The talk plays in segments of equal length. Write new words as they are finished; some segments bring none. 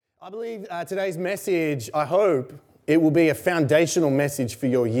I believe today's message, I hope, it will be a foundational message for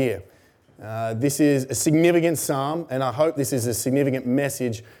your year. This is a significant psalm, and I hope this is a significant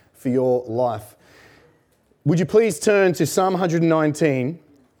message for your life. Would you please turn to Psalm 119,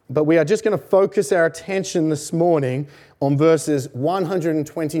 but we are just going to focus our attention this morning on verses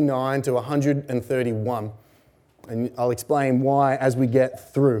 129 to 131, and I'll explain why as we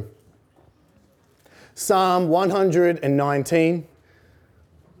get through. Psalm 119,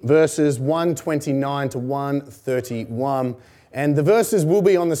 verses 129 to 131. And the verses will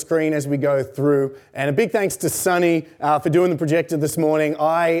be on the screen as we go through. And a big thanks to Sonny for doing the projector this morning.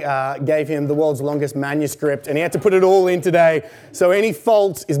 I gave him the world's longest manuscript and he had to put it all in today. So any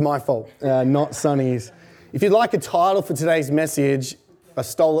fault is my fault, not Sonny's. If you'd like a title for today's message, I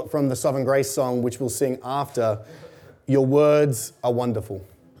stole it from the Sovereign Grace song, which we'll sing after. Your words are wonderful.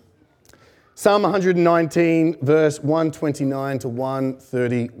 Psalm 119, verse 129 to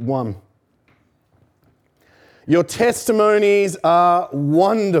 131. Your testimonies are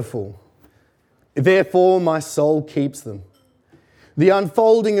wonderful. Therefore, my soul keeps them. The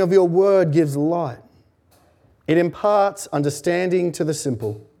unfolding of your word gives light. It imparts understanding to the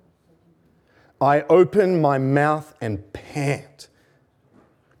simple. I open my mouth and pant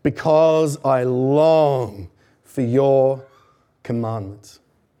because I long for your commandments.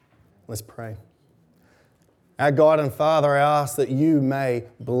 Let's pray. Our God and Father, I ask that you may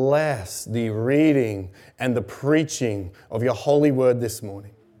bless the reading and the preaching of your holy word this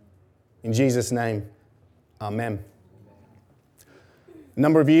morning. In Jesus' name, amen. A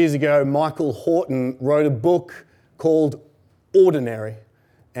number of years ago, Michael Horton wrote a book called Ordinary.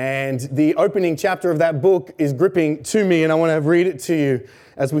 And the opening chapter of that book is gripping to me, and I want to read it to you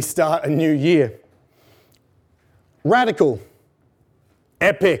as we start a new year. Radical,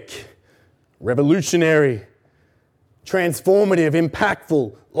 epic, revolutionary, transformative,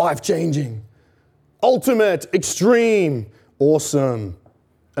 impactful, life-changing, ultimate, extreme, awesome,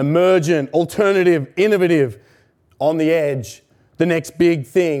 emergent, alternative, innovative, on the edge, the next big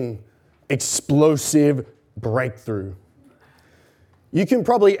thing, explosive breakthrough. You can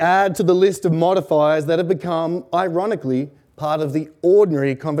probably add to the list of modifiers that have become, ironically, part of the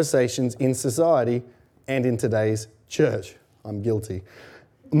ordinary conversations in society and in today's church. I'm guilty.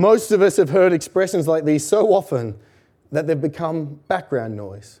 Most of us have heard expressions like these so often that they've become background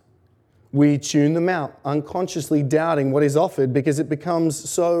noise. We tune them out, unconsciously doubting what is offered because it becomes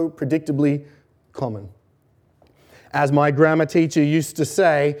so predictably common. As my grammar teacher used to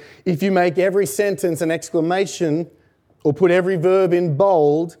say, if you make every sentence an exclamation or put every verb in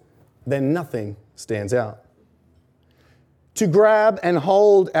bold, then nothing stands out. To grab and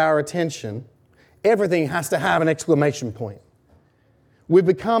hold our attention, everything has to have an exclamation point. We've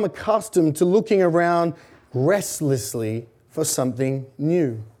become accustomed to looking around restlessly for something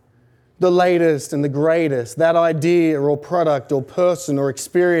new. The latest and the greatest, that idea or product or person or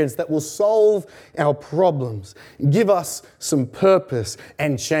experience that will solve our problems, give us some purpose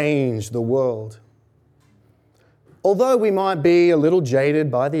and change the world. Although we might be a little jaded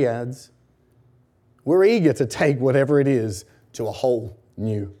by the ads, we're eager to take whatever it is to a whole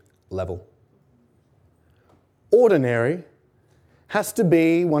new level. Ordinary has to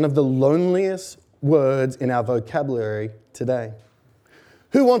be one of the loneliest words in our vocabulary today.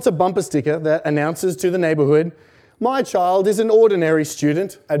 Who wants a bumper sticker that announces to the neighbourhood, my child is an ordinary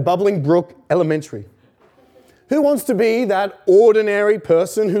student at Bubbling Brook Elementary? Who wants to be that ordinary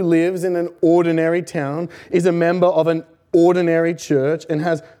person who lives in an ordinary town, is a member of an ordinary church and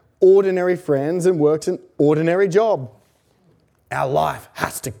has ordinary friends and works an ordinary job? Our life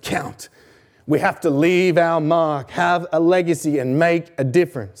has to count. We have to leave our mark, have a legacy, and make a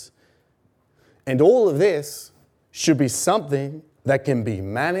difference. And all of this should be something that can be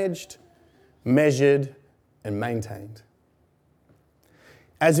managed, measured, and maintained.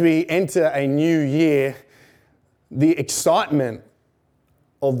 As we enter a new year, the excitement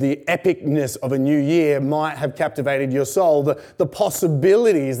of the epicness of a new year might have captivated your soul. The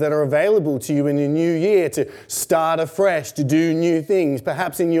possibilities that are available to you in a new year to start afresh, to do new things.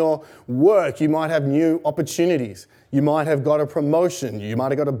 Perhaps in your work, you might have new opportunities. You might have got a promotion. You might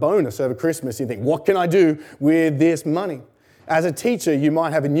have got a bonus over Christmas. You think, what can I do with this money? As a teacher, you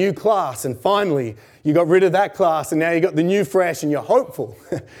might have a new class and finally you got rid of that class and now you got the new fresh and you're hopeful.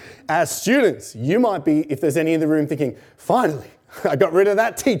 As students, you might be, if there's any in the room, thinking, finally, I got rid of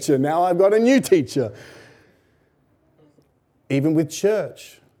that teacher, now I've got a new teacher. Even with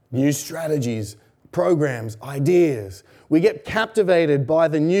church, new strategies, programs, ideas. We get captivated by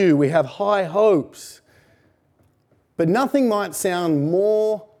the new, we have high hopes. But nothing might sound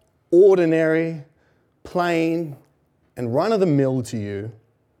more ordinary, plain, and run-of-the-mill to you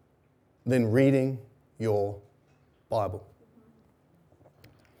than reading your Bible.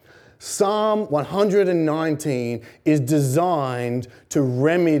 Psalm 119 is designed to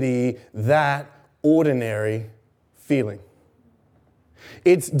remedy that ordinary feeling.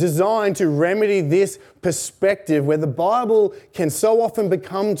 It's designed to remedy this perspective where the Bible can so often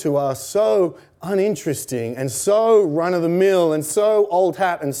become to us so uninteresting and so run-of-the-mill and so old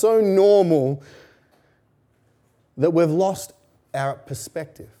hat and so normal that we've lost our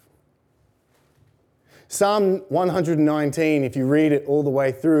perspective. Psalm 119, if you read it all the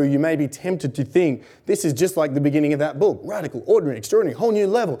way through, you may be tempted to think this is just like the beginning of that book. Radical, ordinary, extraordinary, whole new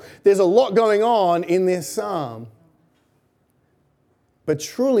level. There's a lot going on in this psalm. But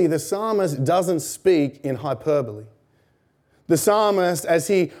truly, the psalmist doesn't speak in hyperbole. The psalmist, as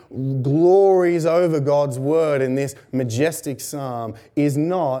he glories over God's word in this majestic psalm, is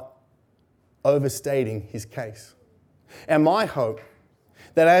not overstating his case. And my hope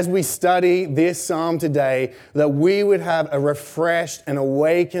that as we study this psalm today, that we would have a refreshed and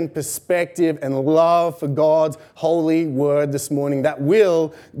awakened perspective and love for God's holy word this morning that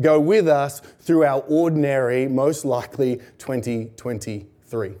will go with us through our ordinary, most likely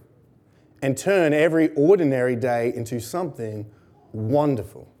 2023, and turn every ordinary day into something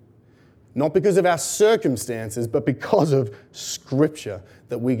wonderful. Not because of our circumstances, but because of Scripture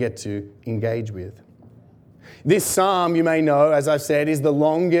that we get to engage with. This psalm, you may know, as I've said, is the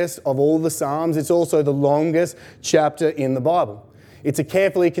longest of all the psalms. It's also the longest chapter in the Bible. It's a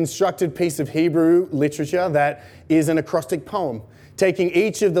carefully constructed piece of Hebrew literature that is an acrostic poem, taking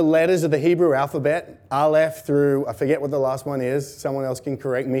each of the letters of the Hebrew alphabet, Aleph through, I forget what the last one is, someone else can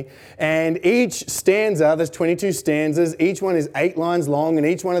correct me, and each stanza, there's 22 stanzas, each one is 8 lines long, and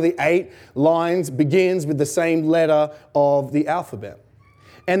each one of the 8 lines begins with the same letter of the alphabet.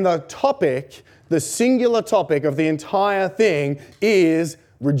 And the topic, the singular topic of the entire thing is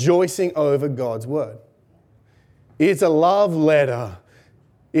rejoicing over God's word. It's a love letter.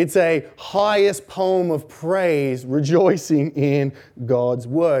 It's a highest poem of praise, rejoicing in God's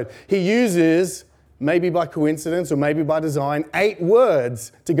word. He uses, maybe by coincidence or maybe by design, 8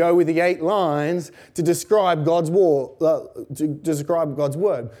 words to go with the 8 lines to describe God's word.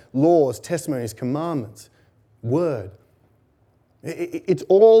 Laws, testimonies, commandments, word. It's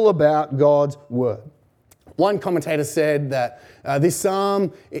all about God's word. One commentator said that this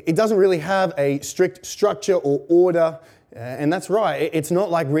psalm, it doesn't really have a strict structure or order, and that's right. It's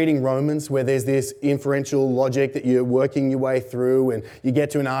not like reading Romans where there's this inferential logic that you're working your way through and you get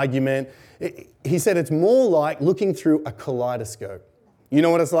to an argument. He said it's more like looking through a kaleidoscope. You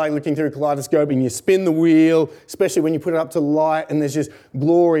know what it's like looking through a kaleidoscope and you spin the wheel, especially when you put it up to light and there's just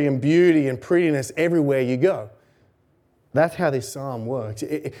glory and beauty and prettiness everywhere you go. That's how this psalm works.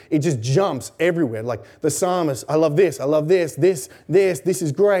 It just jumps everywhere. Like the psalmist, I love this, this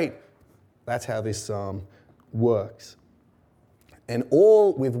is great. That's how this psalm works. And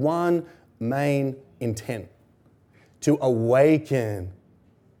all with one main intent: to awaken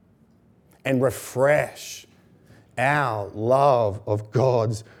and refresh our love of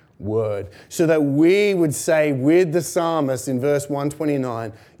God's word, so that we would say with the psalmist in verse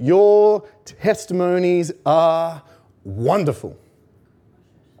 129, your testimonies are wonderful.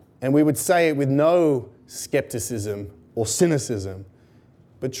 And we would say it with no skepticism or cynicism,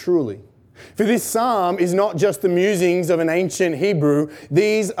 but truly. For this psalm is not just the musings of an ancient Hebrew.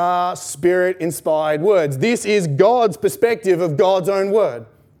 These are Spirit-inspired words. This is God's perspective of God's own word.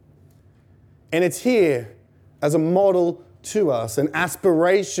 And it's here as a model to us, an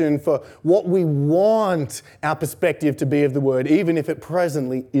aspiration for what we want our perspective to be of the word, even if it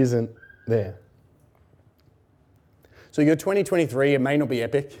presently isn't there. So your 2023, it may not be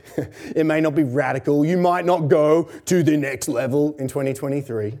epic. It may not be radical. You might not go to the next level in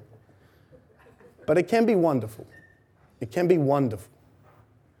 2023. But it can be wonderful. It can be wonderful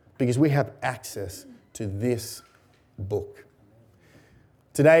because we have access to this book.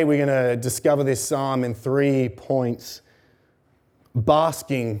 Today we're going to discover this psalm in 3 points.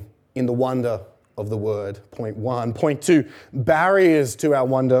 Basking in the wonder of the word, point 1. Point 2, barriers to our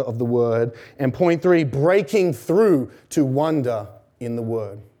wonder of the word. And point 3, breaking through to wonder in the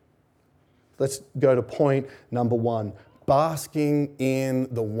word. Let's go to point number 1, basking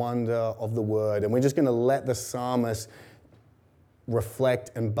in the wonder of the word. And we're just going to let the psalmist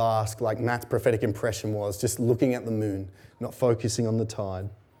reflect and bask like Matt's prophetic impression was, just looking at the moon, not focusing on the tide.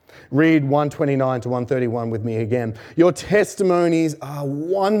 Read 129 to 131 with me again. Your testimonies are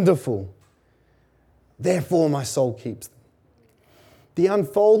wonderful. Therefore, my soul keeps them. The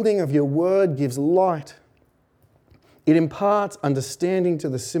unfolding of your word gives light. It imparts understanding to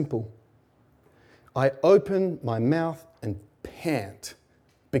the simple. I open my mouth and pant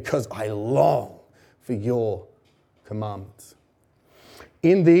because I long for your commandments.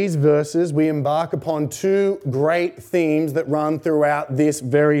 In these verses, we embark upon two great themes that run throughout this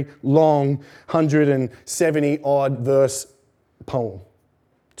very long 170-odd verse poem.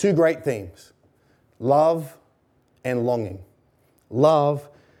 Two great themes: love and longing. Love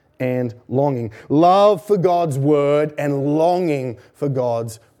and longing. Love for God's word and longing for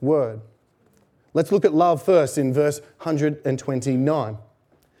God's word. Let's look at love first in verse 129.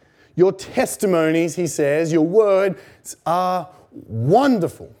 Your testimonies, he says, your words are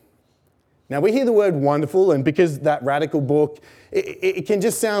wonderful. Now we hear the word wonderful, and because that radical book, it can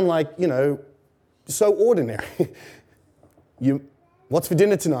just sound like, so ordinary. What's for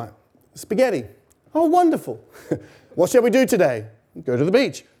dinner tonight? Spaghetti. Oh, wonderful. What shall we do today? Go to the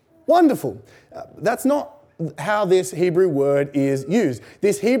beach. Wonderful. That's not how this Hebrew word is used.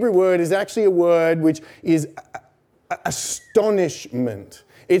 This Hebrew word is actually a word which is astonishment.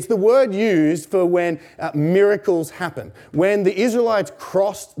 It's the word used for when miracles happen. When the Israelites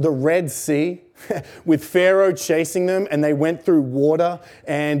crossed the Red Sea with Pharaoh chasing them, and they went through water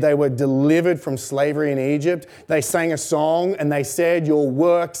and they were delivered from slavery in Egypt, they sang a song and they said, your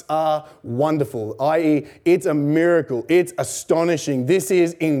works are wonderful, i.e. it's a miracle, it's astonishing, this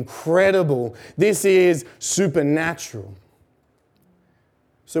is incredible, this is supernatural.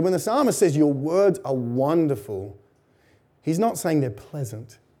 So when the psalmist says your words are wonderful, he's not saying they're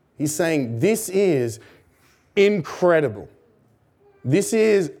pleasant. He's saying this is incredible. This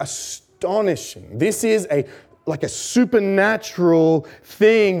is astonishing. This is like a supernatural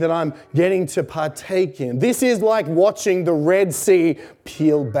thing that I'm getting to partake in. This is like watching the Red Sea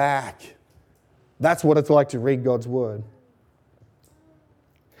peel back. That's what it's like to read God's word.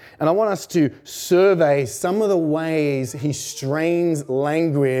 And I want us to survey some of the ways he strains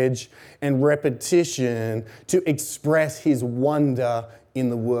language and repetition to express his wonder in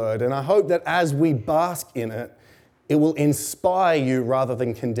the word. And I hope that as we bask in it, it will inspire you rather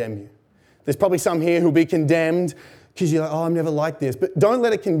than condemn you. There's probably some here who'll be condemned because you're like, oh, I'm never like this. But don't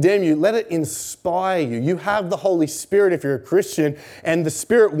let it condemn you. Let it inspire you. You have the Holy Spirit if you're a Christian, and the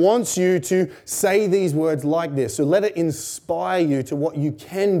Spirit wants you to say these words like this. So let it inspire you to what you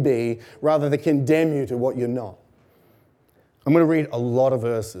can be rather than condemn you to what you're not. I'm going to read a lot of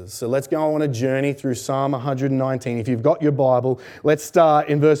verses. So let's go on a journey through Psalm 119. If you've got your Bible, let's start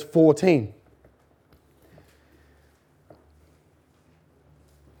in verse 14.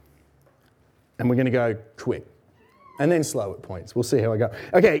 And we're going to go quick and then slow at points. We'll see how I go.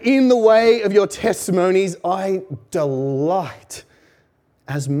 Okay, in the way of your testimonies, I delight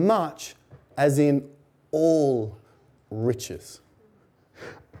as much as in all riches.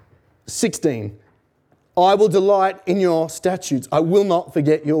 16. I will delight in your statutes. I will not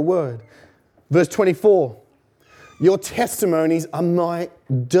forget your word. Verse 24. Your testimonies are my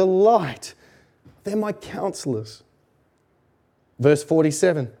delight. They're my counselors. Verse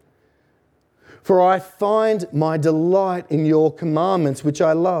 47. For I find my delight in your commandments, which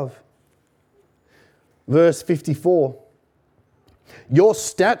I love. Verse 54. Your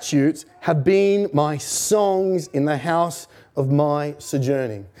statutes have been my songs in the house of my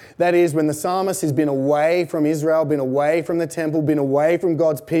sojourning. That is, when the psalmist has been away from Israel, been away from the temple, been away from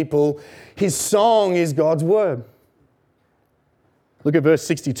God's people, his song is God's word. Look at verse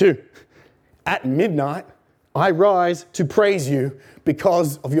 62. At midnight, I rise to praise you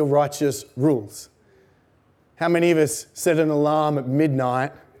because of your righteous rules. How many of us set an alarm at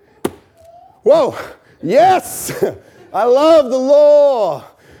midnight? Whoa, yes, I love the law.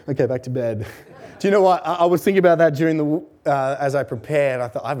 Okay, back to bed. Do you know what? I was thinking about that during as I prepared. I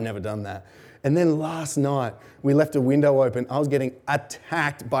thought, I've never done that. And then last night, we left a window open. I was getting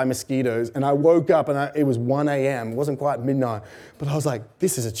attacked by mosquitoes, and I woke up, and it was 1 a.m. It wasn't quite midnight, but I was like,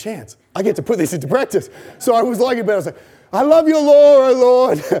 this is a chance. I get to put this into practice. So I was lying in bed. I was like, I love your law, oh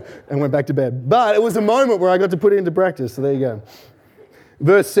Lord, and went back to bed. But it was a moment where I got to put it into practice. So there you go.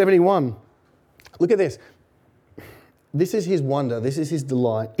 Verse 71. Look at this. This is his wonder. This is his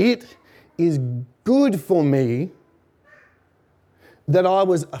delight. It is good for me that I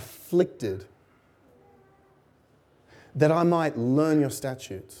was afflicted, that I might learn your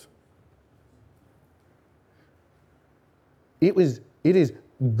statutes. It is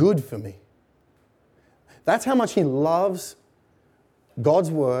good for me. That's how much he loves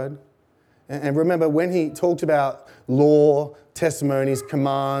God's word. And remember, when he talked about law, testimonies,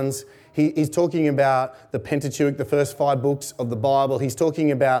 commands, he's talking about the Pentateuch, the first 5 books of the Bible. He's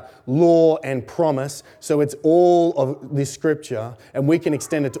talking about law and promise. So it's all of this scripture, and we can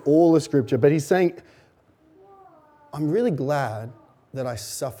extend it to all the scripture. But he's saying, I'm really glad that I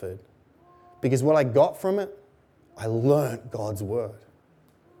suffered, because what I got from it, I learned God's word.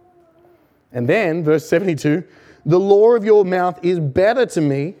 And then, verse 72, the law of your mouth is better to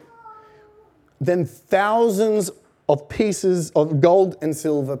me than thousands of pieces of gold and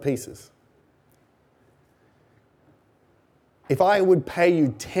silver pieces. If I would pay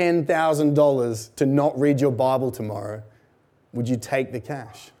you $10,000 to not read your Bible tomorrow, would you take the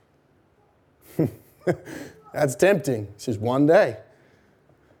cash? That's tempting. It's just one day.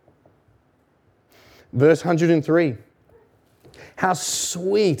 Verse 103. How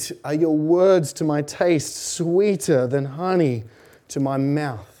sweet are your words to my taste, sweeter than honey to my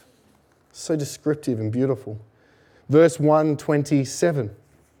mouth. So descriptive and beautiful. Verse 127.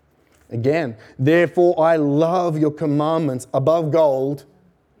 Again, therefore I love your commandments above gold,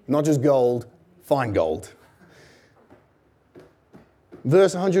 not just gold, fine gold.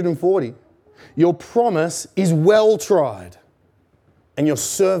 Verse 140. Your promise is well tried, and your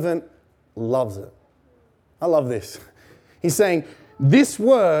servant loves it. I love this. He's saying, this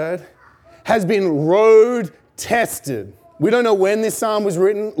word has been road tested. We don't know when this psalm was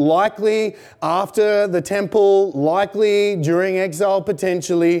written, likely after the temple, likely during exile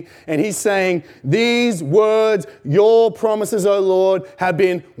potentially. And he's saying, these words, your promises, O Lord, have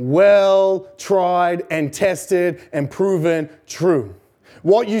been well tried and tested and proven true.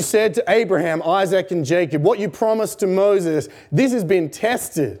 What you said to Abraham, Isaac, and Jacob, what you promised to Moses, this has been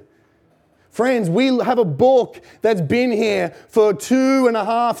tested. Friends, we have a book that's been here for 2.5,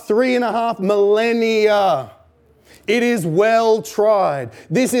 3.5 millennia. It is well tried.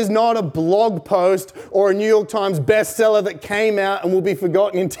 This is not a blog post or a New York Times bestseller that came out and will be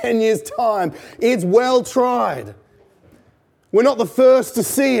forgotten in 10 years' time. It's well tried. We're not the first to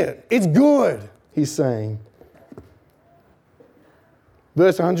see it. It's good, he's saying.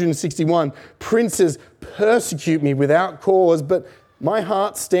 Verse 161, princes persecute me without cause, but my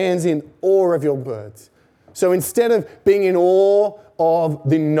heart stands in awe of your words. So instead of being in awe of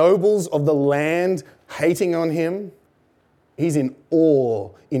the nobles of the land hating on him, he's in awe,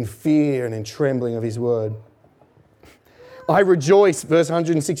 in fear, and in trembling of his word. I rejoice, verse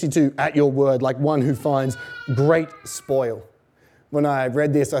 162, at your word, like one who finds great spoil. When I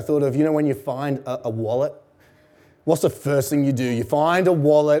read this, I thought of, when you find a wallet, what's the first thing you do? You find a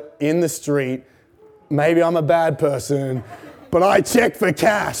wallet in the street. Maybe I'm a bad person, but I check for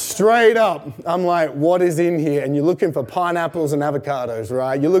cash straight up. I'm like, what is in here? And you're looking for pineapples and avocados,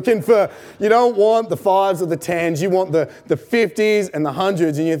 right? You're looking for, you don't want the 5s or the 10s. You want the 50s and the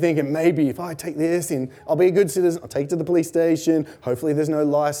 100s. And you're thinking, maybe if I take this and I'll be a good citizen, I'll take it to the police station. Hopefully there's no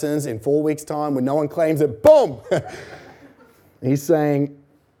license. In 4 weeks' time, when no one claims it, boom! He's saying,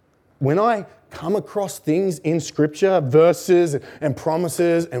 when I come across things in Scripture, verses and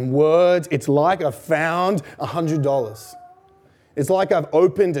promises and words, it's like I've found $100. It's like I've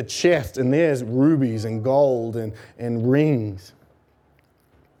opened a chest and there's rubies and gold and rings.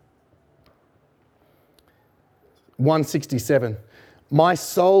 167. My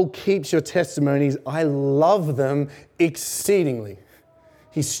soul keeps your testimonies. I love them exceedingly.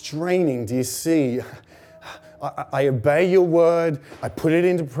 He's straining. Do you see? I obey your word. I put it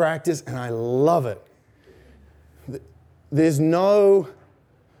into practice and I love it. There's no,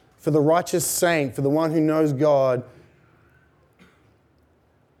 for the righteous saint, for the one who knows God,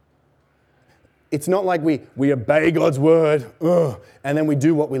 it's not like we obey God's word, and then we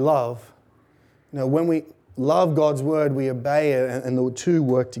do what we love. No, when we love God's word, we obey it, and the two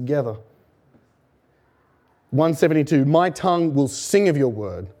work together. 172, my tongue will sing of your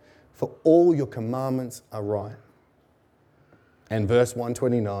word, for all your commandments are right. And verse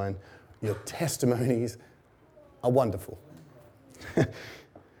 129, your testimonies are wonderful.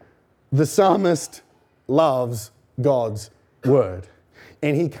 The psalmist loves God's word.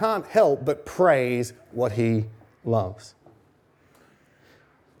 And he can't help but praise what he loves.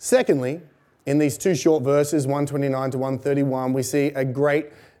 Secondly, in these two short verses, 129 to 131, we see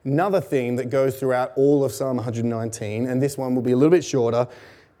another theme that goes throughout all of Psalm 119, and this one will be a little bit shorter,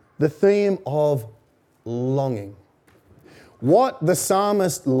 the theme of longing. What the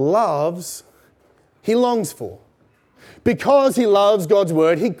psalmist loves, he longs for. Because he loves God's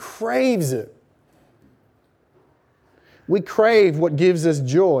word, he craves it. We crave what gives us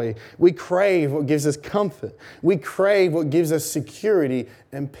joy. We crave what gives us comfort. We crave what gives us security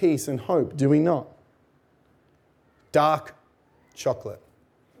and peace and hope, do we not? Dark chocolate.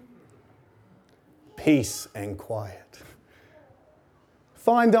 Peace and quiet.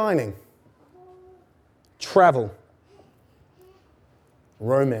 Fine dining. Travel.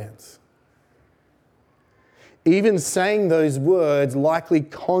 Romance. Even saying those words likely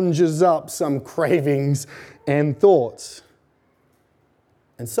conjures up some cravings and thoughts.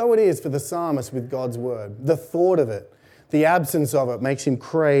 And so it is for the psalmist with God's word. The thought of it, The absence of it makes him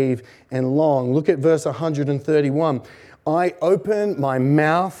crave and long. Look at verse 131. I open my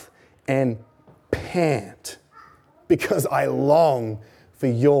mouth and pant because I long for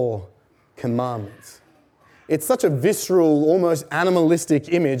your commandments. It's such a visceral, almost animalistic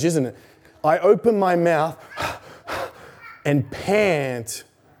image, isn't it? I open my mouth and pant.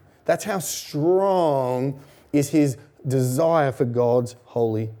 That's how strong is his desire for God's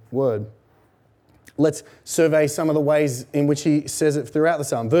holy word. Let's survey some of the ways in which he says it throughout the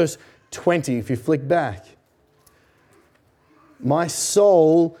psalm. Verse 20, if you flick back. My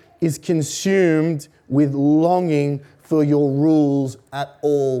soul is consumed with longing for your rules at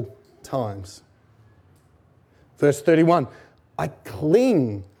all times. Verse 31, I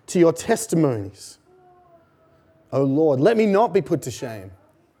cling to your testimonies. O Lord, let me not be put to shame.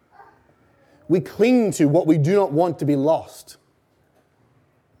 We cling to what we do not want to be lost.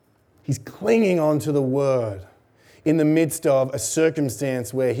 He's clinging on to the word in the midst of a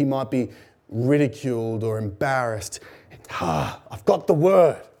circumstance where he might be ridiculed or embarrassed. I've got the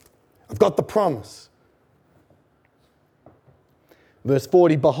word. I've got the promise. Verse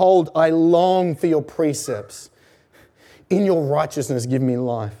 40, behold, I long for your precepts. In your righteousness, give me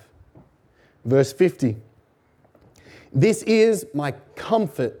life. Verse 50, this is my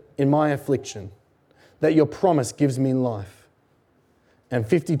comfort in my affliction, that your promise gives me life. And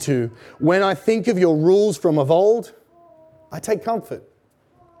 52, when I think of your rules from of old, I take comfort.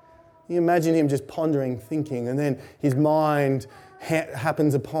 You imagine him just pondering, thinking, and then his mind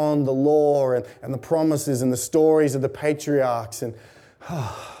happens upon the law and the promises and the stories of the patriarchs. And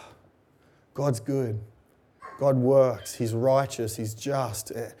God's good. God works. He's righteous. He's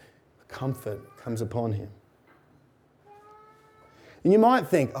just. Comfort comes upon him. And you might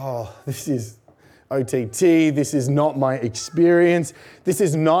think, this is OTT. This is not my experience. This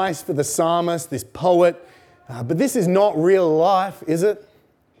is nice for the psalmist, this poet. But this is not real life, is it?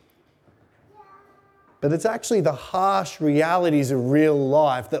 But it's actually the harsh realities of real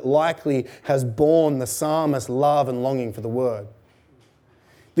life that likely has borne the psalmist's love and longing for the word.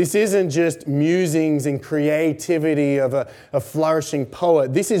 This isn't just musings and creativity of a flourishing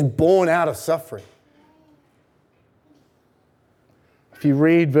poet. This is born out of suffering. If you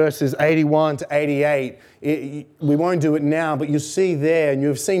read verses 81 to 88, we won't do it now, but you'll see there, and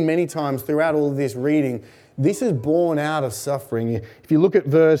you've seen many times throughout all of this reading, this is born out of suffering. If you look at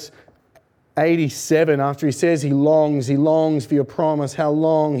verse 87, after he says he longs for your promise, how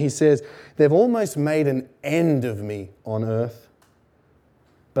long? He says, they've almost made an end of me on earth,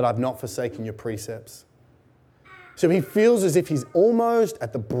 but I've not forsaken your precepts. So he feels as if he's almost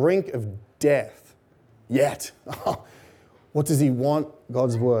at the brink of death. Yet, what does he want?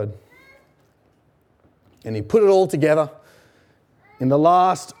 God's word. And he put it all together in the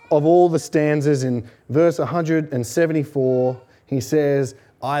last of all the stanzas in verse 174. He says,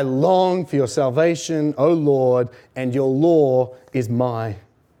 I long for your salvation, O Lord, and your law is my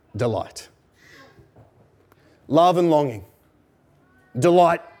delight. Love and longing,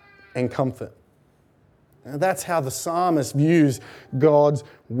 delight and comfort. Now that's how the psalmist views God's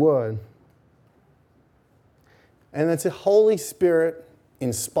word. And it's a Holy Spirit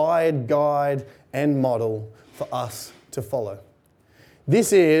inspired guide and model for us to follow.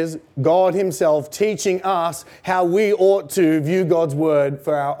 This is God himself teaching us how we ought to view God's word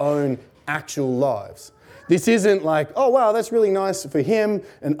for our own actual lives. This isn't like, oh, wow, that's really nice for him,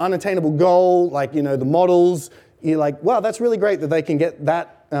 an unattainable goal, like, the models. You're like, wow, that's really great that they can get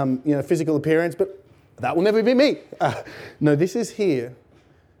that, physical appearance, but that will never be me. No, this is here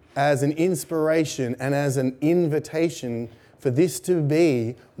as an inspiration and as an invitation for this to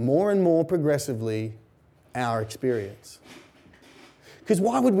be more and more progressively our experience. Because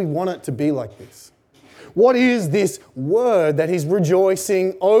why would we want it to be like this? What is this word that he's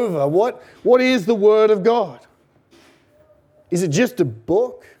rejoicing over? What is the word of God? Is it just a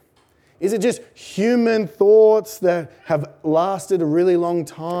book? Is it just human thoughts that have lasted a really long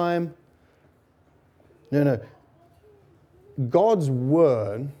time? No. God's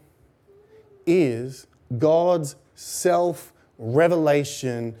word is God's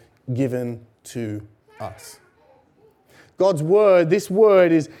self-revelation given to us. God's word, this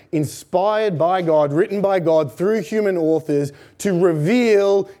word is inspired by God, written by God through human authors to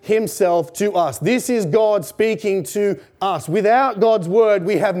reveal himself to us. This is God speaking to us. Without God's word,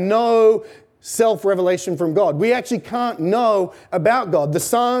 we have no self-revelation from God. We actually can't know about God. The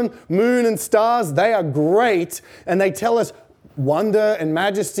sun, moon, and stars, they are great, and they tell us wonder and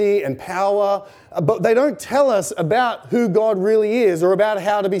majesty and power, but they don't tell us about who God really is or about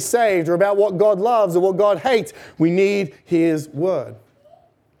how to be saved or about what God loves or what God hates. We need his word.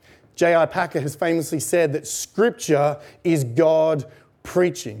 J.I. Packer has famously said that Scripture is God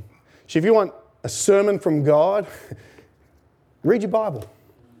preaching. So if you want a sermon from God, read your Bible.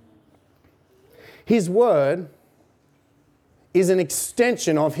 His Word is an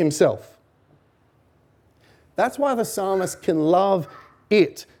extension of Himself. That's why the psalmist can love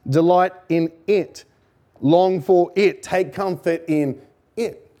it, delight in it, long for it, take comfort in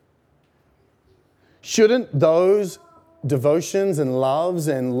it. Shouldn't those devotions and loves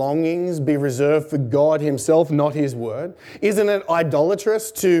and longings be reserved for God Himself, not His Word? Isn't it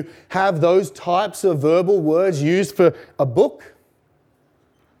idolatrous to have those types of verbal words used for a book?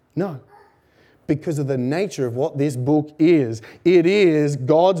 No, because of the nature of what this book is. It is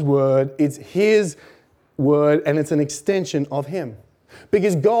God's Word, it's His Word, and it's an extension of Him.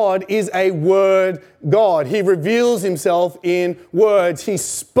 Because God is a Word God. He reveals Himself in words. He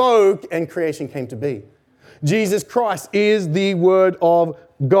spoke and creation came to be. Jesus Christ is the Word of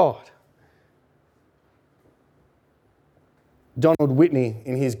God. Donald Whitney,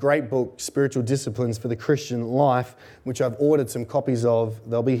 in his great book, Spiritual Disciplines for the Christian Life, which I've ordered some copies of,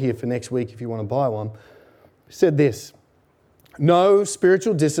 they'll be here for next week if you want to buy one, said this: "No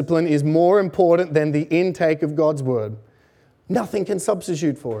spiritual discipline is more important than the intake of God's Word. Nothing can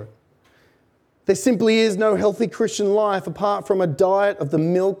substitute for it. There simply is no healthy Christian life apart from a diet of the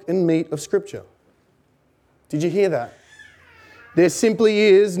milk and meat of Scripture." Did you hear that? There simply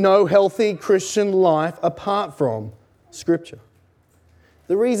is no healthy Christian life apart from Scripture.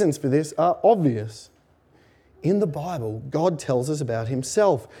 The reasons for this are obvious. In the Bible, God tells us about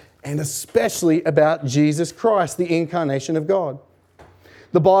Himself, and especially about Jesus Christ, the incarnation of God.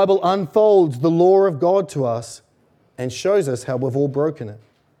 The Bible unfolds the law of God to us and shows us how we've all broken it.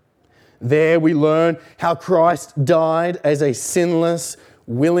 There we learn how Christ died as a sinless,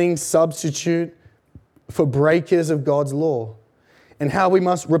 willing substitute for breakers of God's law, and how we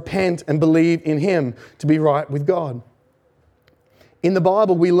must repent and believe in Him to be right with God. In the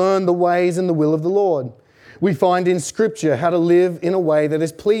Bible, we learn the ways and the will of the Lord. We find in Scripture how to live in a way that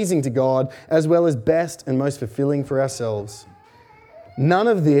is pleasing to God, as well as best and most fulfilling for ourselves. None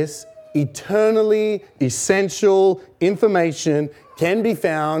of this eternally essential information can be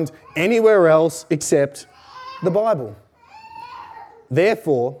found anywhere else except the Bible.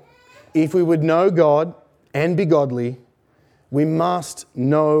 Therefore, if we would know God and be godly, we must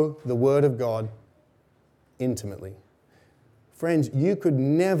know the Word of God intimately. Friends, you could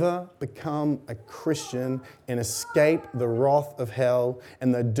never become a Christian and escape the wrath of hell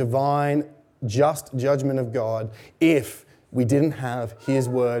and the divine just judgment of God if we didn't have His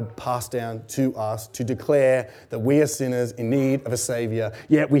Word passed down to us to declare that we are sinners in need of a Savior,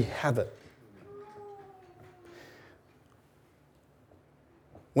 yet we have it.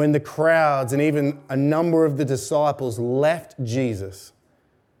 When the crowds and even a number of the disciples left Jesus,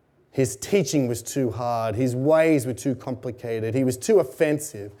 His teaching was too hard. His ways were too complicated. He was too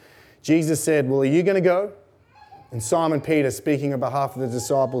offensive. Jesus said, "Well, are you going to go?" And Simon Peter, speaking on behalf of the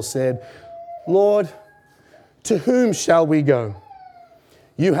disciples, said, "Lord, to whom shall we go?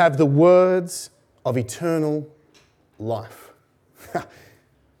 You have the words of eternal life."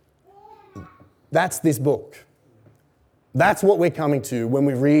 That's this book. That's what we're coming to when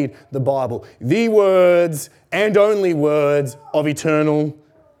we read the Bible. The words and only words of eternal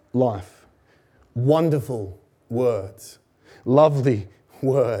life. Wonderful words. Lovely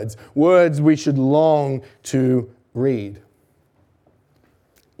words. Words we should long to read.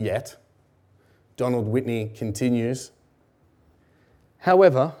 Yet, Donald Whitney continues,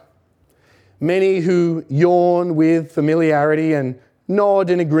 however, many who yawn with familiarity and nod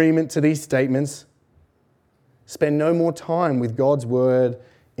in agreement to these statements spend no more time with God's Word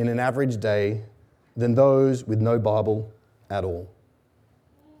in an average day than those with no Bible at all.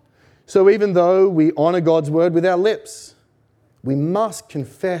 So even though we honour God's Word with our lips, we must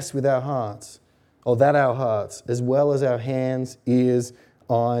confess with our hearts, or that our hearts, as well as our hands, ears,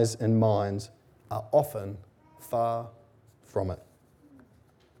 eyes, and minds, are often far from it.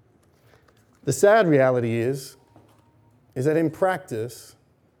 The sad reality is that in practice,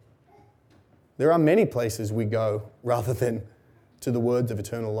 there are many places we go rather than to the words of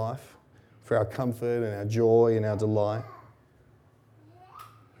eternal life for our comfort and our joy and our delight.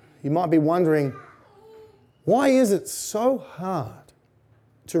 You might be wondering, why is it so hard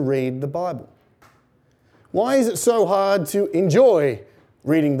to read the Bible? Why is it so hard to enjoy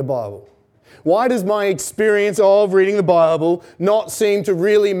reading the Bible? Why does my experience of reading the Bible not seem to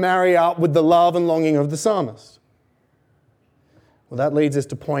really marry up with the love and longing of the psalmist? Well, that leads us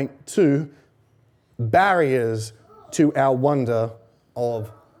to point 2, barriers to our wonder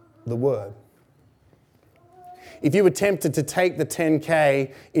of the Word. if you were tempted to take the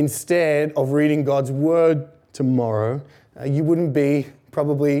 10K instead of reading God's word tomorrow, you wouldn't be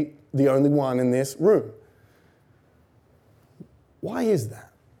probably the only one in this room. Why is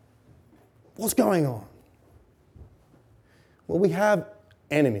that? What's going on? Well, we have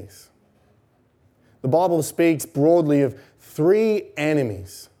enemies. The Bible speaks broadly of 3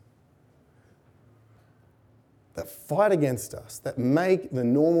 enemies that fight against us, that make the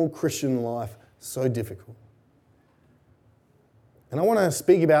normal Christian life so difficult. And I want to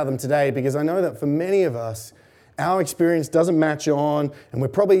speak about them today because I know that for many of us, our experience doesn't match on, and we're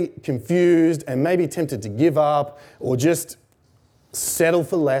probably confused and maybe tempted to give up or just settle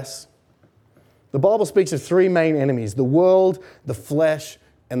for less. The Bible speaks of 3 main enemies: the world, the flesh,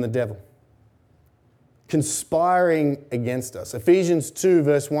 and the devil, conspiring against us. Ephesians 2,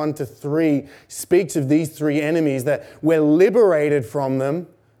 verse 1 to 3 speaks of these 3 enemies, that we're liberated from them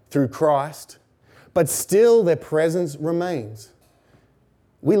through Christ, but still their presence remains.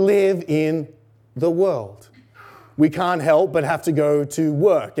 We live in the world. We can't help but have to go to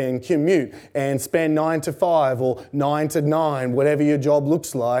work and commute and spend 9 to 5 or 9 to 9, whatever your job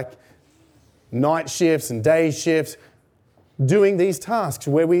looks like, night shifts and day shifts, doing these tasks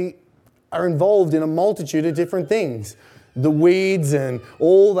where we are involved in a multitude of different things. The weeds and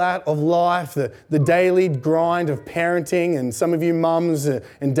all that of life, the daily grind of parenting, and some of you mums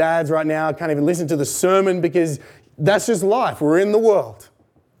and dads right now can't even listen to the sermon because that's just life. We're in the world.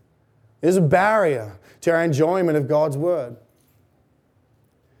 There's a barrier to our enjoyment of God's word.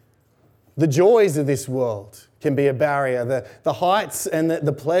 The joys of this world can be a barrier. The heights and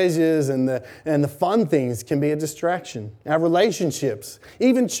the pleasures and the fun things can be a distraction. Our relationships,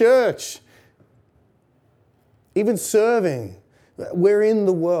 even church, even serving, we're in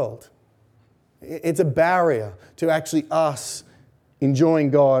the world. It's a barrier to actually us enjoying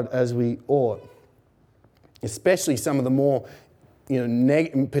God as we ought. Especially some of the more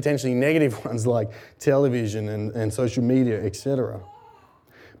potentially negative ones like television and social media, etc.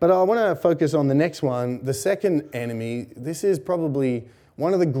 But I want to focus on the next one, the second enemy. This is probably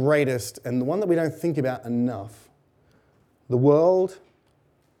one of the greatest and the one that we don't think about enough. The world,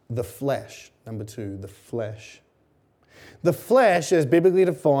 the flesh. Number 2, the flesh. The flesh, as biblically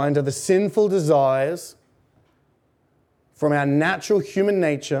defined, are the sinful desires from our natural human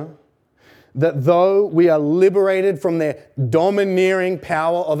nature that though we are liberated from their domineering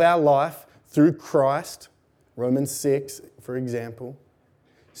power of our life through Christ, Romans 6, for example,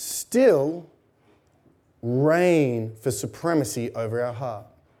 still reign for supremacy over our heart.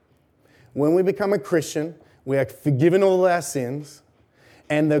 When we become a Christian, we are forgiven all our sins,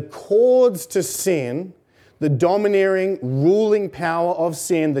 and the cords to sin, the domineering, ruling power of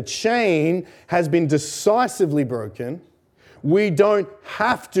sin, the chain has been decisively broken. We don't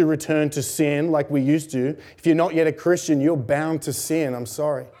have to return to sin like we used to. If you're not yet a Christian, you're bound to sin. I'm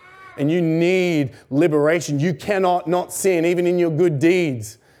sorry. And you need liberation. You cannot not sin, even in your good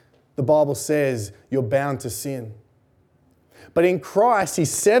deeds. The Bible says you're bound to sin. But in Christ, He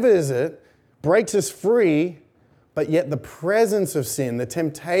severs it, breaks us free, but yet the presence of sin, the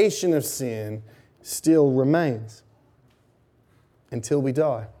temptation of sin, still remains until we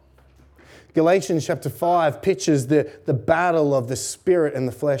die. Galatians chapter 5 pictures the battle of the spirit and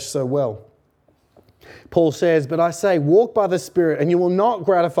the flesh so well. Paul says, "But I say, walk by the Spirit, and you will not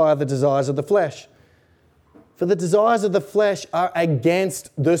gratify the desires of the flesh. For the desires of the flesh are against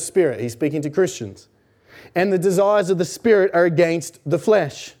the Spirit." He's speaking to Christians. "And the desires of the Spirit are against the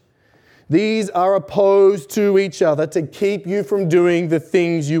flesh. These are opposed to each other to keep you from doing the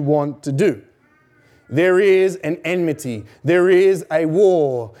things you want to do." There is an enmity. There is a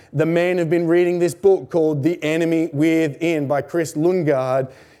war. The men have been reading this book called The Enemy Within by Chris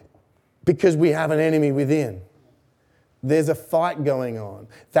Lundgaard because we have an enemy within. There's a fight going on.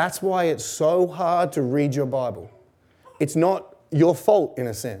 That's why it's so hard to read your Bible. It's not your fault in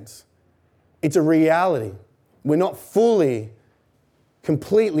a sense. It's a reality. We're not fully,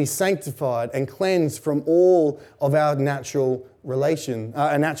 completely sanctified and cleansed from all of our natural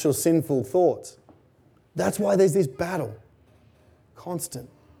sinful thoughts. That's why there's this battle, constant,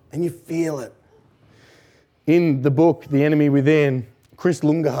 and you feel it. In the book, The Enemy Within, Chris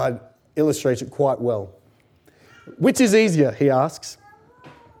Lundgaard illustrates it quite well. Which is easier, he asks,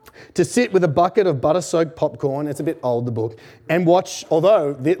 to sit with a bucket of butter-soaked popcorn, it's a bit old, the book, and watch,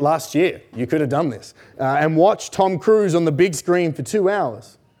 although last year you could have done this, and watch Tom Cruise on the big screen for 2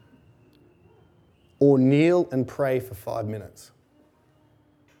 hours, or kneel and pray for 5 minutes.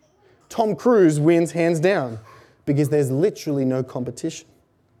 Tom Cruise wins hands down because there's literally no competition.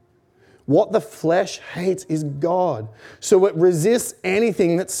 What the flesh hates is God. So it resists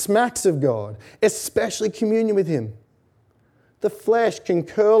anything that smacks of God, especially communion with Him. The flesh can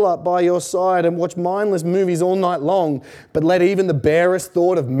curl up by your side and watch mindless movies all night long, but let even the barest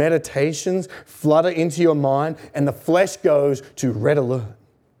thought of meditations flutter into your mind and the flesh goes to red alert.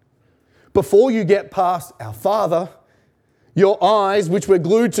 Before you get past our Father, your eyes, which were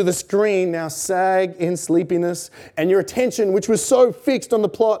glued to the screen, now sag in sleepiness, and your attention, which was so fixed on the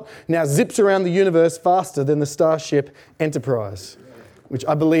plot, now zips around the universe faster than the Starship Enterprise, which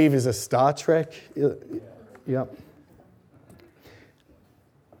I believe is a Star Trek. Yep.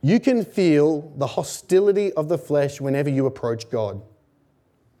 You can feel the hostility of the flesh whenever you approach God.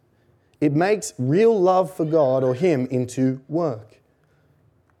 It makes real love for God or Him into work.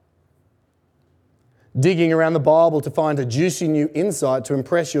 Digging around the Bible to find a juicy new insight to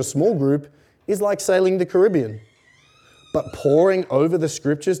impress your small group is like sailing the Caribbean. But poring over the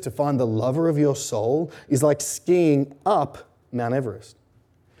scriptures to find the lover of your soul is like skiing up Mount Everest.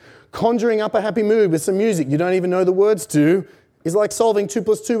 Conjuring up a happy mood with some music you don't even know the words to is like solving 2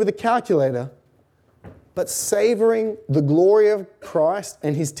 + 2 with a calculator. But savoring the glory of Christ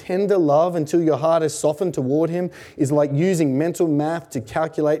and His tender love until your heart is softened toward Him is like using mental math to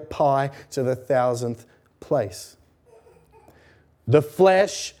calculate pi to the 1,000th place. The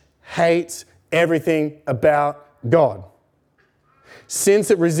flesh hates everything about God.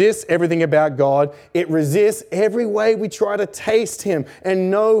 Since it resists everything about God, it resists every way we try to taste Him and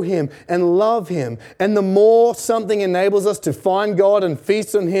know Him and love Him. And the more something enables us to find God and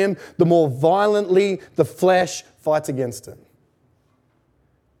feast on Him, the more violently the flesh fights against it.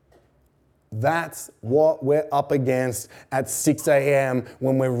 That's what we're up against at 6 a.m.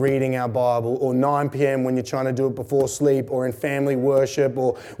 when we're reading our Bible, or 9 p.m. when you're trying to do it before sleep, or in family worship,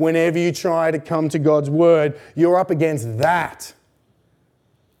 or whenever you try to come to God's Word. You're up against that.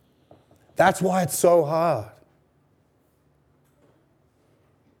 That's why it's so hard.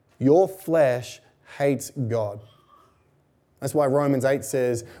 Your flesh hates God. That's why Romans 8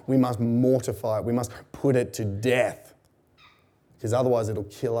 says we must mortify it. We must put it to death, because otherwise it'll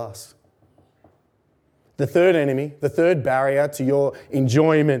kill us. The third enemy, the third barrier to your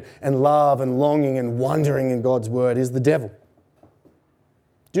enjoyment and love and longing and wondering in God's Word is the devil.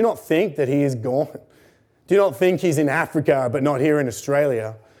 Do not think that he is gone. Do not think he's in Africa but not here in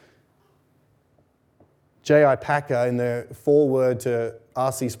Australia. J.I. Packer, in the foreword to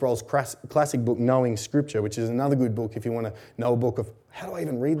R.C. Sproul's classic book, Knowing Scripture, which is another good book if you want to know a book of how do I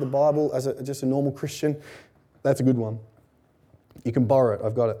even read the Bible as just a normal Christian, that's a good one. You can borrow it,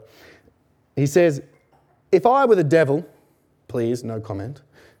 I've got it. He says, if I were the devil, please, no comment,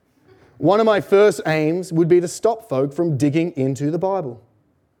 one of my first aims would be to stop folk from digging into the Bible,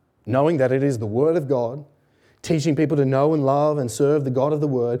 knowing that it is the Word of God, teaching people to know and love and serve the God of the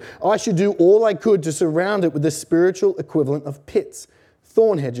Word. I should do all I could to surround it with the spiritual equivalent of pits,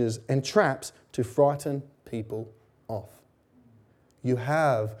 thorn hedges, and traps to frighten people off. You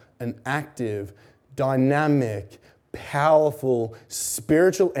have an active, dynamic, powerful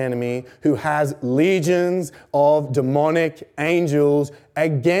spiritual enemy who has legions of demonic angels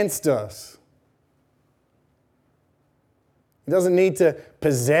against us. He doesn't need to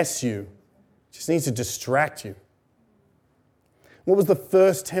possess you. Just needs to distract you. What was the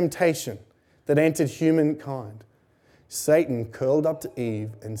first temptation that entered humankind? Satan curled up to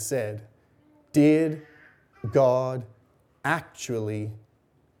Eve and said, did God actually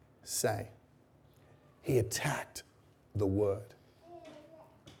say? He attacked the Word.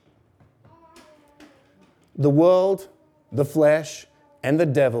 The world, the flesh, and the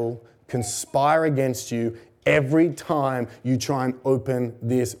devil conspire against you every time you try and open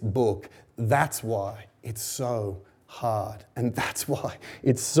this book. That's why it's so hard, and that's why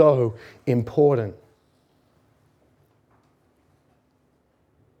it's so important.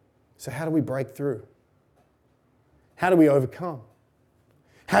 So how do we break through? How do we overcome?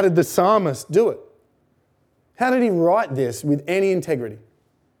 How did the psalmist do it? How did he write this with any integrity?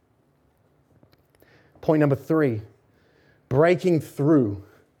 Point number 3, breaking through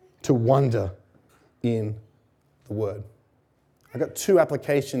to wonder in the Word. I've got 2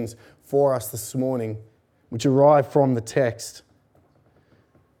 applications for us this morning, which arrive from the text.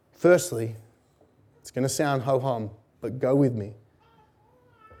 Firstly, it's going to sound ho-hum, but go with me.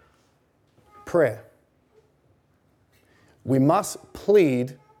 Prayer. We must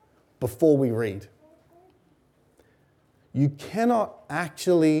plead before we read. You cannot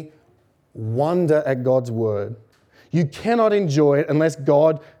actually wonder at God's Word. You cannot enjoy it unless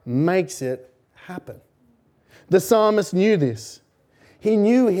God makes it happen. The psalmist knew this. He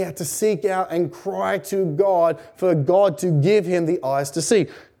knew he had to seek out and cry to God for God to give him the eyes to see.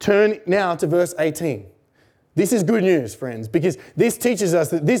 Turn now to verse 18. This is good news, friends, because this teaches us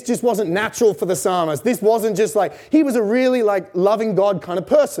that this just wasn't natural for the psalmist. This wasn't just like, he was a really loving God kind of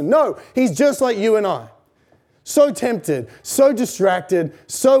person. No, he's just like you and I. So tempted, so distracted,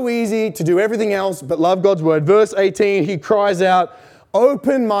 so easy to do everything else but love God's word. Verse 18, he cries out,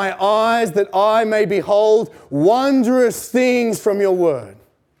 "Open my eyes that I may behold wondrous things from your word."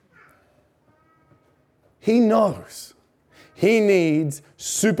 He knows he needs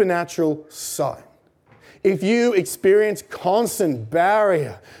supernatural sight. If you experience constant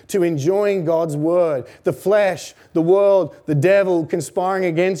barrier to enjoying God's word, the flesh, the world, the devil conspiring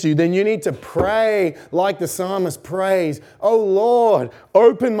against you, then you need to pray like the psalmist prays. "Oh Lord,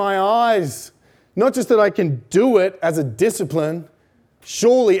 open my eyes." Not just that I can do it as a discipline.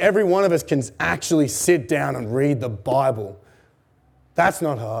 Surely every one of us can actually sit down and read the Bible. That's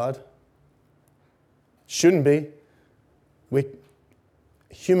not hard. Shouldn't be. We're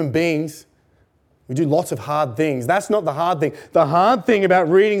human beings. We do lots of hard things. That's not the hard thing. The hard thing about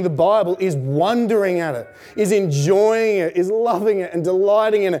reading the Bible is wondering at it, is enjoying it, is loving it and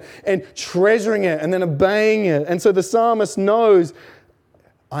delighting in it and treasuring it and then obeying it. And so the psalmist knows,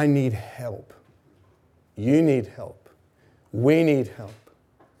 I need help. You need help. We need help.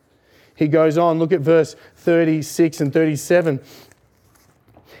 He goes on, look at verse 36 and 37.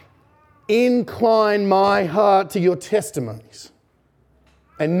 "Incline my heart to your testimonies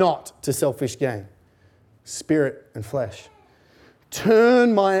and not to selfish gain." Spirit and flesh.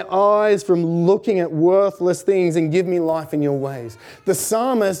 "Turn my eyes from looking at worthless things and give me life in your ways." The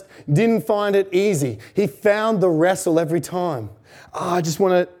psalmist didn't find it easy. He found the wrestle every time. I just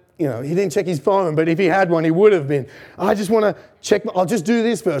want to, he didn't check his phone, but if he had one, he would have been. I just want to check, I'll just do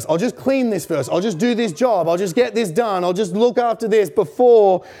this first. I'll just clean this first. I'll just do this job. I'll just get this done. I'll just look after this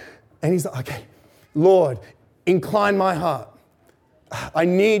before. And he's like, okay, Lord, incline my heart. I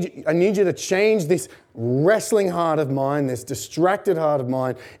need you to change this wrestling heart of mine, this distracted heart of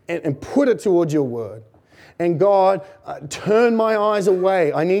mine, and put it towards your word. And God, turn my eyes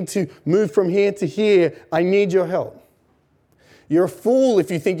away. I need to move from here to here. I need your help. You're a fool if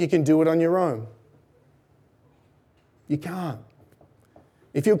you think you can do it on your own. You can't.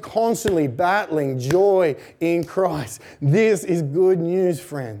 If you're constantly battling joy in Christ, this is good news,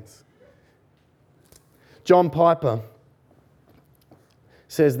 friends. John Piper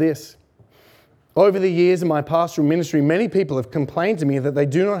says this: "Over the years in my pastoral ministry, many people have complained to me that they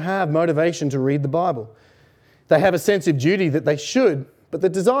do not have motivation to read the Bible. They have a sense of duty that they should, but the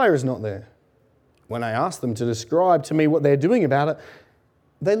desire is not there. When I ask them to describe to me what they're doing about it,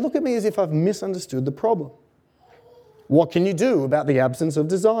 they look at me as if I've misunderstood the problem. What can you do about the absence of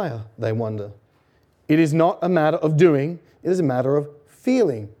desire? They wonder. It is not a matter of doing, it is a matter of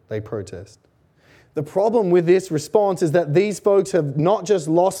feeling, they protest. The problem with this response is that these folks have not just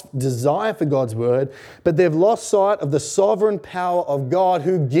lost desire for God's word, but they've lost sight of the sovereign power of God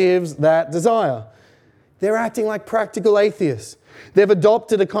who gives that desire. They're acting like practical atheists. They've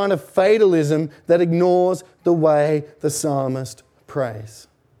adopted a kind of fatalism that ignores the way the psalmist prays.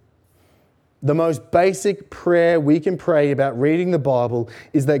 The most basic prayer we can pray about reading the Bible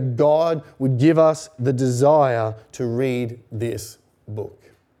is that God would give us the desire to read this book.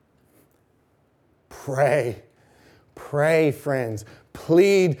 Pray. Pray, friends.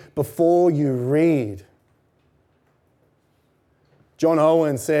 Plead before you read. John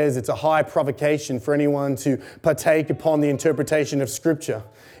Owen says it's a high provocation for anyone to partake upon the interpretation of Scripture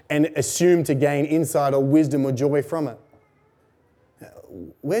and assume to gain insight or wisdom or joy from it.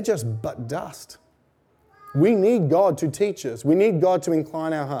 We're just but dust. We need God to teach us. We need God to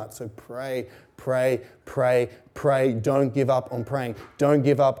incline our hearts. So pray, pray, pray, pray. Don't give up on praying. Don't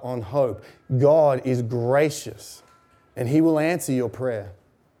give up on hope. God is gracious and He will answer your prayer.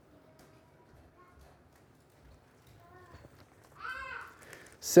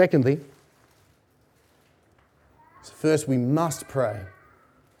 Secondly, so first we must pray.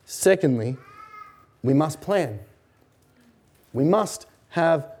 Secondly, we must plan. We must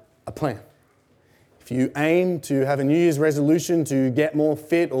have a plan. If you aim to have a New Year's resolution to get more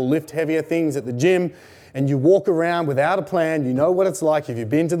fit or lift heavier things at the gym, and you walk around without a plan, you know what it's like. If you've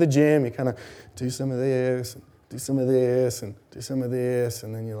been to the gym, you kind of do some of this, and do some of this, and do some of this,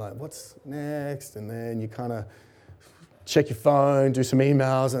 and then you're like, what's next? And then you kind of check your phone, do some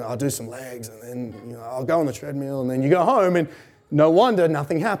emails, and I'll do some legs, and then I'll go on the treadmill, and then you go home, and no wonder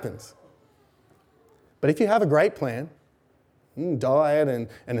nothing happens. But if you have a great plan, diet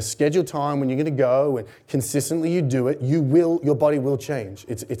and a scheduled time when you're going to go, and consistently you do it, your body will change.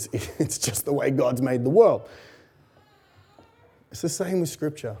 It's just the way God's made the world. It's the same with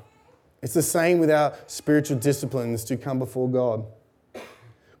Scripture. It's the same with our spiritual disciplines to come before God.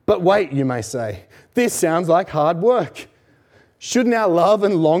 But wait, you may say, this sounds like hard work. Shouldn't our love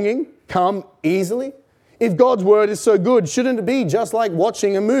and longing come easily? If God's word is so good, shouldn't it be just like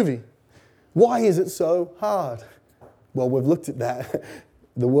watching a movie? Why is it so hard? Well, we've looked at that.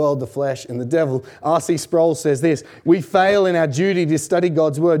 The world, the flesh, and the devil. R.C. Sproul says this: we fail in our duty to study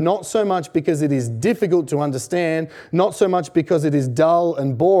God's word, not so much because it is difficult to understand, not so much because it is dull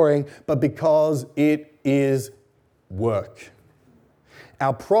and boring, but because it is work.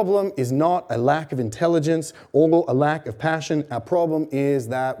 Our problem is not a lack of intelligence or a lack of passion. Our problem is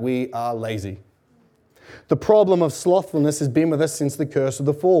that we are lazy. The problem of slothfulness has been with us since the curse of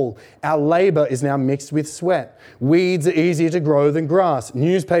the fall. Our labor is now mixed with sweat. Weeds are easier to grow than grass.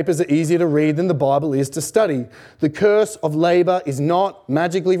 Newspapers are easier to read than the Bible is to study. The curse of labor is not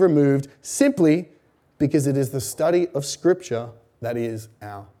magically removed simply because it is the study of Scripture that is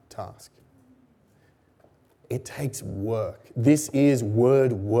our task. It takes work. This is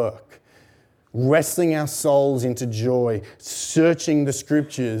word work. Wrestling our souls into joy, searching the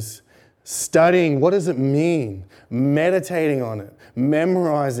Scriptures, studying, what does it mean? Meditating on it,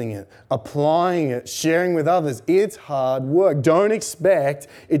 memorizing it, applying it, sharing with others. It's hard work. Don't expect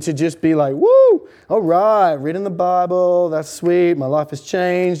it to just be like, woo, all right, reading the Bible, that's sweet, my life has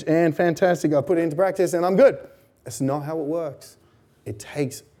changed, and fantastic, I put it into practice and I'm good. That's not how it works. It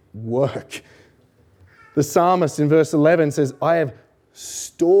takes work. The psalmist in verse 11 says, I have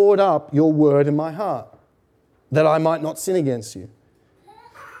stored up your word in my heart that I might not sin against you.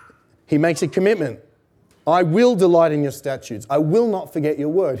 He makes a commitment. I will delight in your statutes. I will not forget your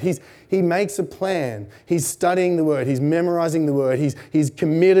word. He makes a plan. He's studying the word. He's memorizing the word. He's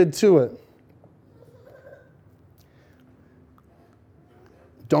committed to it.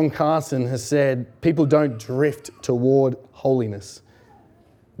 Don Carson has said, people don't drift toward holiness.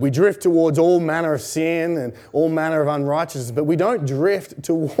 We drift towards all manner of sin and all manner of unrighteousness, but we don't drift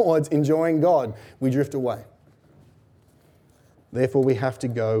towards enjoying God. We drift away. Therefore, we have to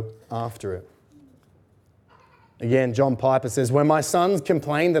go after it. Again, John Piper says, when my sons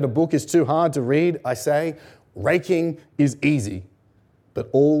complain that a book is too hard to read, I say, raking is easy, but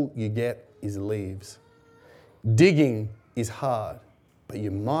all you get is leaves. Digging is hard, but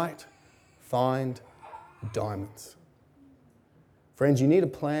you might find diamonds. Friends, you need a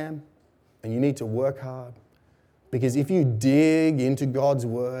plan and you need to work hard, because if you dig into God's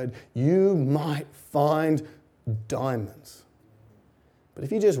word, you might find diamonds. But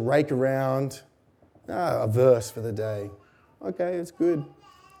if you just rake around a verse for the day, okay, it's good.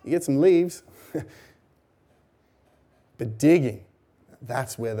 You get some leaves. But digging,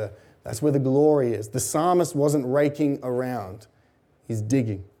 that's where the glory is. The psalmist wasn't raking around. He's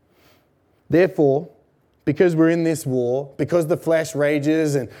digging. Therefore, because we're in this war, because the flesh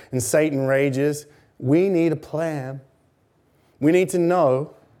rages and Satan rages, we need a plan. We need to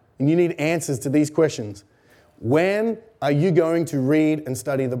know, and you need answers to these questions. When are you going to read and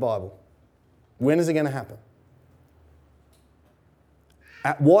study the Bible? When is it going to happen?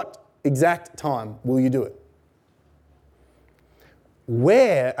 At what exact time will you do it?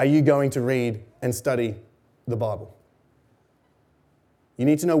 Where are you going to read and study the Bible? You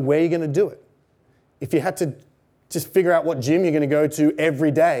need to know where you're going to do it. If you had to just figure out what gym you're going to go to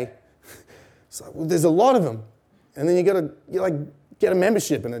every day, it's like, well, there's a lot of them. And then you get a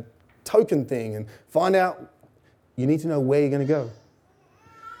membership and a token thing and find out. You need to know where you're going to go.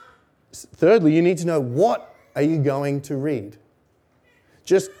 Thirdly, you need to know what are you going to read.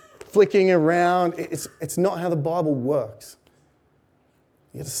 Just flicking around, it's not how the Bible works.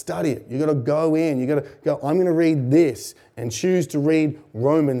 You got to study it. You got to go in. You got to go, I'm going to read this, and choose to read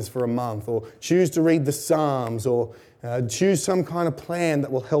Romans for a month, or choose to read the Psalms, or choose some kind of plan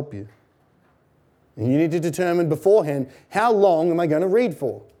that will help you. And you need to determine beforehand, how long am I going to read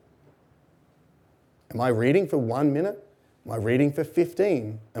for? Am I reading for 1 minute? Am I reading for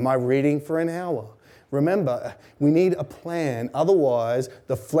 15? Am I reading for an hour? Remember, we need a plan. Otherwise,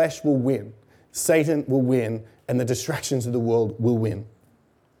 the flesh will win. Satan will win, and the distractions of the world will win.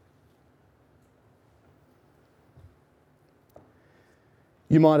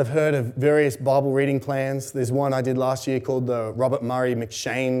 You might have heard of various Bible reading plans. There's one I did last year called the Robert Murray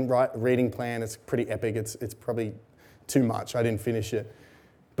M'Cheyne reading plan. It's pretty epic. It's probably too much. I didn't finish it.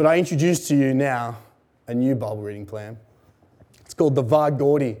 But I introduce to you now a new Bible reading plan. It's called the Vard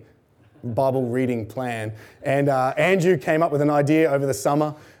Gordy Bible reading plan. And Andrew came up with an idea over the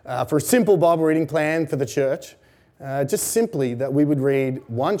summer for a simple Bible reading plan for the church. Just simply that we would read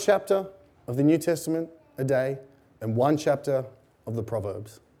one chapter of the New Testament a day and one chapter of the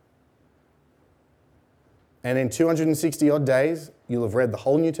Proverbs. And in 260 odd days, you'll have read the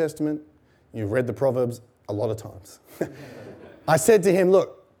whole New Testament. You've read the Proverbs a lot of times. I said to him,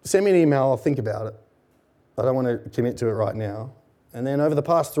 look, send me an email, I'll think about it. I don't want to commit to it right now. And then over the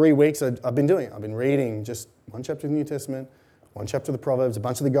past 3 weeks, I've been doing it. I've been reading just one chapter of the New Testament, one chapter of the Proverbs. A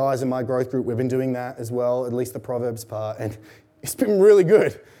bunch of the guys in my growth group, we've been doing that as well, at least the Proverbs part. And it's been really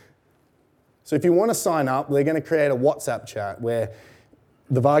good. So if you want to sign up, we're going to create a WhatsApp chat where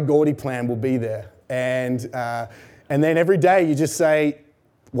the Vard Gordy plan will be there. And then every day you just say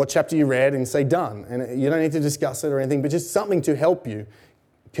what chapter you read and say done. And you don't need to discuss it or anything, but just something to help you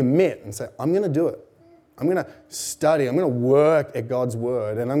commit and say, I'm going to do it. I'm going to study. I'm going to work at God's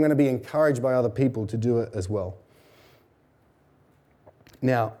word. And I'm going to be encouraged by other people to do it as well.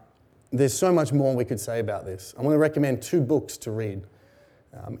 Now, there's so much more we could say about this. I want to recommend 2 books to read.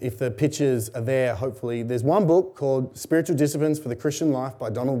 If the pictures are there, hopefully. There's one book called Spiritual Disciplines for the Christian Life by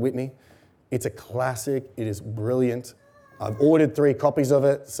Donald Whitney. It's a classic. It is brilliant. I've ordered 3 copies of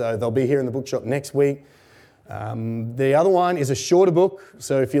it, so they'll be here in the bookshop next week. The other one is a shorter book,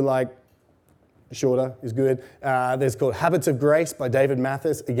 so if you like, shorter is good. There's called Habits of Grace by David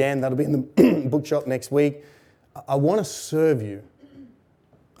Mathis. Again, that'll be in the bookshop next week. I want to serve you.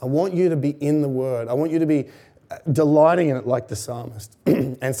 I want you to be in the Word. I want you to be delighting in it like the psalmist.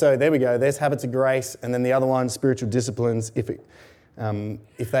 And so there we go. There's Habits of Grace. And then the other one, Spiritual Disciplines.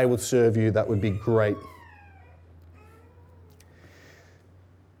 If they would serve you, that would be great.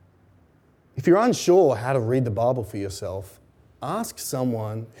 If you're unsure how to read the Bible for yourself, ask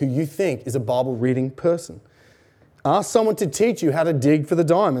someone who you think is a Bible reading person. Ask someone to teach you how to dig for the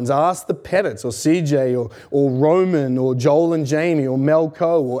diamonds. Ask the Pettits or CJ or Roman or Joel and Jamie or Mel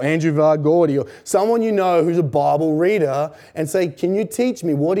Coe or Andrew Vard Gordy or someone you know who's a Bible reader and say, can you teach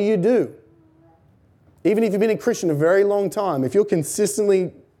me? What do you do? Even if you've been a Christian a very long time, if you're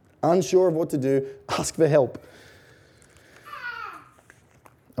consistently unsure of what to do, ask for help.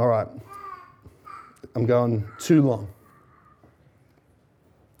 All right. I'm going too long.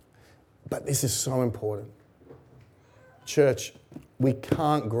 But this is so important. Church, we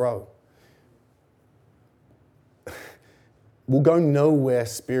can't grow. We'll go nowhere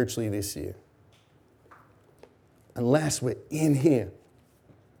spiritually this year unless we're in here.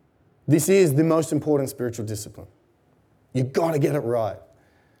 This is the most important spiritual discipline. You've got to get it right.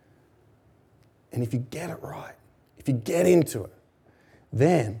 And if you get it right, if you get into it,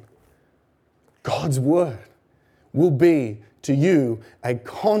 then God's word will be to you a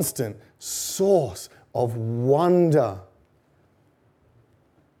constant source of wonder.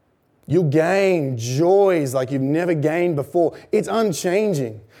 You'll gain joys like you've never gained before. It's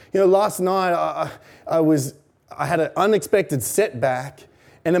unchanging. You know, last night I had an unexpected setback,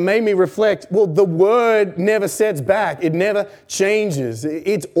 and it made me reflect, well, the word never sets back. It never changes.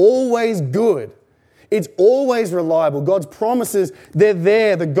 It's always good. It's always reliable. God's promises, they're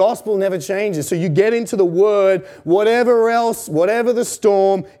there. The gospel never changes. So you get into the word, whatever else, whatever the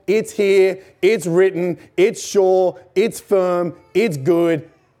storm, it's here, it's written, it's sure, it's firm, it's good,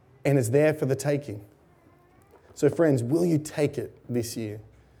 and it's there for the taking. So friends, will you take it this year?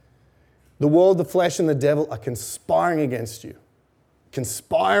 The world, the flesh, and the devil are conspiring against you,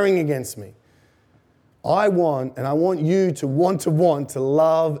 conspiring against me. I want you to want to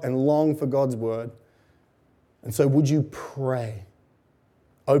love and long for God's word. And so would you pray?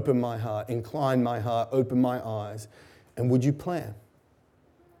 Open my heart, incline my heart, open my eyes, and would you plan?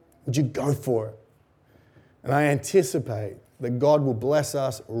 Would you go for it? And I anticipate that God will bless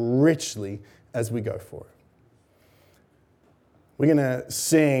us richly as we go for it. We're going to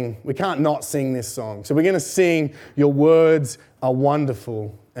sing. We can't not sing this song. So we're going to sing Your Words Are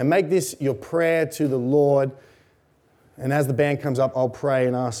Wonderful. And make this your prayer to the Lord. And as the band comes up, I'll pray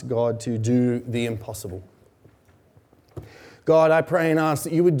and ask God to do the impossible. God, I pray and ask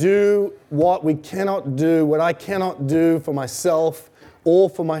that you would do what we cannot do, what I cannot do for myself or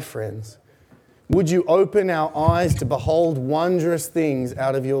for my friends. Would you open our eyes to behold wondrous things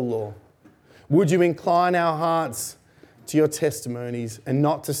out of your law? Would you incline our hearts to your testimonies and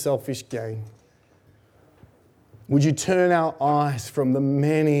not to selfish gain? Would you turn our eyes from the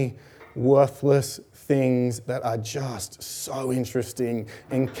many worthless things that are just so interesting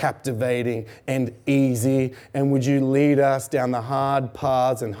and captivating and easy? And would you lead us down the hard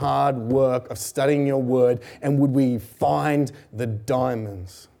paths and hard work of studying your word? And would we find the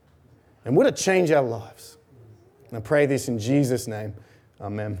diamonds? And would it change our lives? And I pray this in Jesus' name.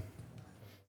 Amen.